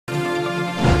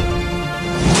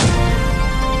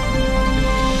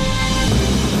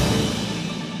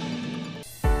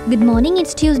Good morning,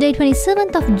 it's Tuesday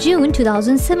 27th of June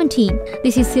 2017.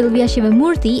 This is Sylvia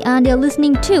Shivamurthy and you're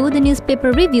listening to the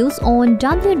newspaper reviews on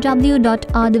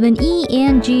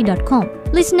www.ardhavaneng.com.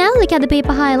 Let's now look at the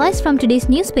paper highlights from today's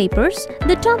newspapers.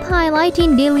 The top highlight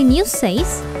in Daily News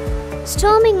says,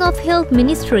 Storming of Health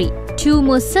Ministry, 2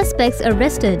 more suspects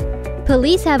arrested.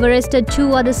 Police have arrested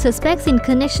 2 other suspects in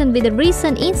connection with a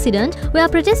recent incident where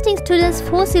protesting students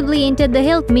forcibly entered the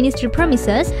health ministry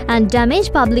premises and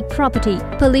damaged public property.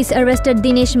 Police arrested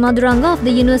Dinesh Maduranga of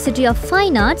the University of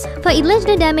Fine Arts for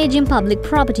allegedly damaging public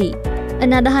property.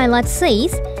 Another highlight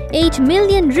says, 8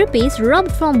 million rupees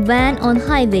robbed from van on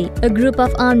highway. A group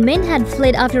of armed men had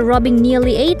fled after robbing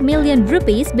nearly 8 million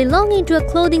rupees belonging to a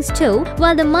clothing store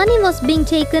while the money was being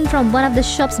taken from one of the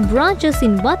shop's branches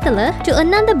in Vattala to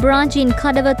another branch in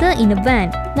Kadavatha in a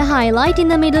van. The highlight in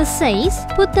the middle says,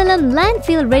 Puttalam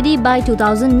landfill ready by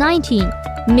 2019.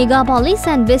 Megapolis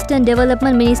and Western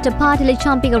Development Minister Pattila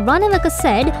Champika Ranawaka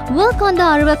said work on the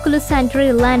Aravakulu Sanitary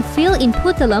landfill in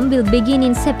Puttalam will begin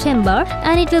in September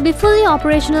and it will be fully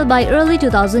operational by early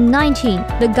 2019.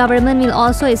 The government will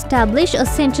also establish a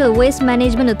central waste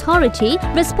management authority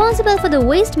responsible for the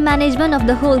waste management of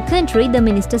the whole country, the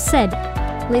minister said.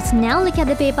 Let's now look at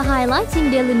the paper highlights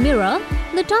in Daily Mirror.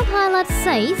 The top highlight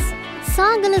says,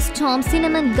 Sagala storms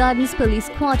Cinnamon Gardens police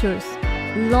quarters.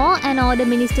 Law and Order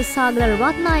Minister Sagala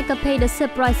Ratnayaka paid a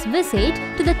surprise visit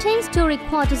to the 10-story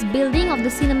quarters building of the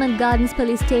Cinnamon Gardens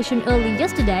police station early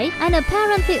yesterday and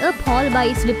apparently appalled by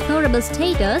its deplorable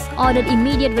status, ordered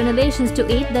immediate renovations to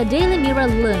it, the Daily Mirror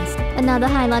learns. Another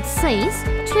highlight says,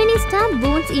 20 stab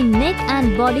wounds in neck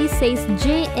and body, says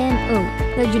JMO.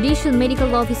 The Judicial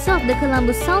Medical Officer of the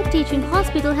Colombo South Teaching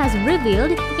Hospital has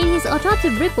revealed in his autopsy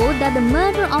report that the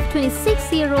murder of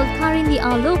 26-year-old Karindi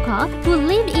Aloka, who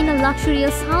lived in a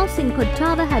luxurious house in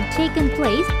Kottava, had taken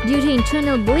place due to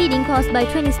internal bleeding caused by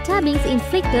 20 stabbings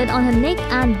inflicted on her neck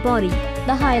and body.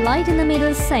 The highlight in the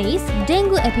middle says,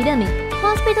 Dengue epidemic.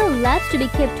 Hospital labs to be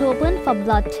kept open for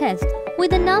blood tests.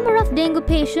 With the number of dengue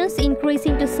patients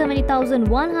increasing to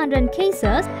 70,100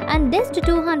 cases and deaths to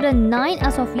 209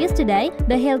 as of yesterday,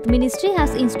 the Health Ministry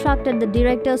has instructed the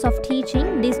directors of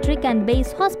teaching, district and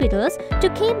base hospitals to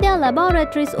keep their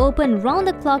laboratories open round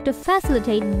the clock to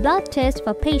facilitate blood tests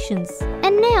for patients.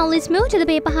 And now let's move to the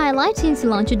paper highlights in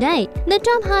Ceylon today. The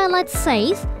top highlight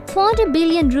says, 40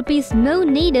 billion rupees more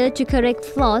needed to correct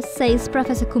flaws, says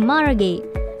Professor Kumarage.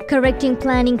 Correcting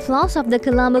planning flaws of the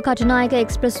Colombo-Kattunayake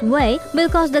Expressway will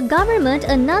cost the government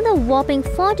another whopping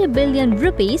 40 billion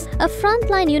rupees, a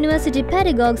frontline university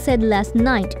pedagogue said last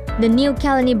night. The new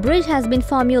Kalani Bridge has been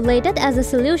formulated as a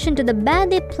solution to the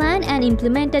badly planned and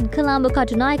implemented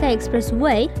Colombo-Kattunayake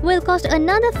Expressway will cost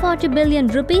another 40 billion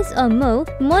rupees or more,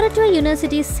 Moratuwa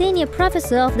University's senior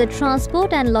professor of the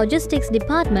Transport and Logistics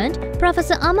Department,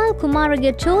 Professor Amal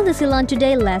Kumarage, told the Ceylon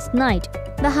Today last night.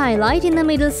 The highlight in the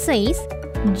middle says,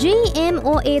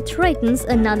 GMOA threatens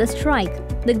another strike.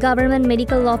 The Government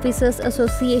Medical Officers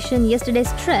Association yesterday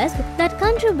stressed that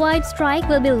countrywide strike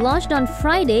will be launched on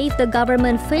Friday if the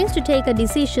government fails to take a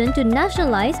decision to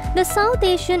nationalize the South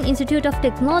Asian Institute of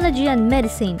Technology and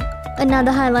Medicine.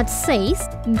 Another highlight says,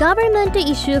 government to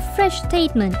issue a fresh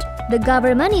statement. The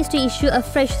government is to issue a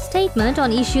fresh statement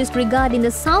on issues regarding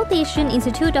the South Asian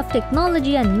Institute of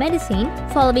Technology and Medicine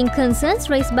following concerns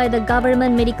raised by the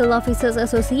Government Medical Officers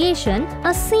Association,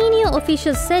 a senior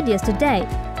official said yesterday.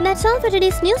 That's all for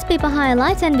today's newspaper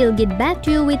highlights and we'll get back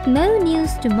to you with more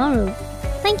news tomorrow.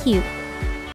 Thank you.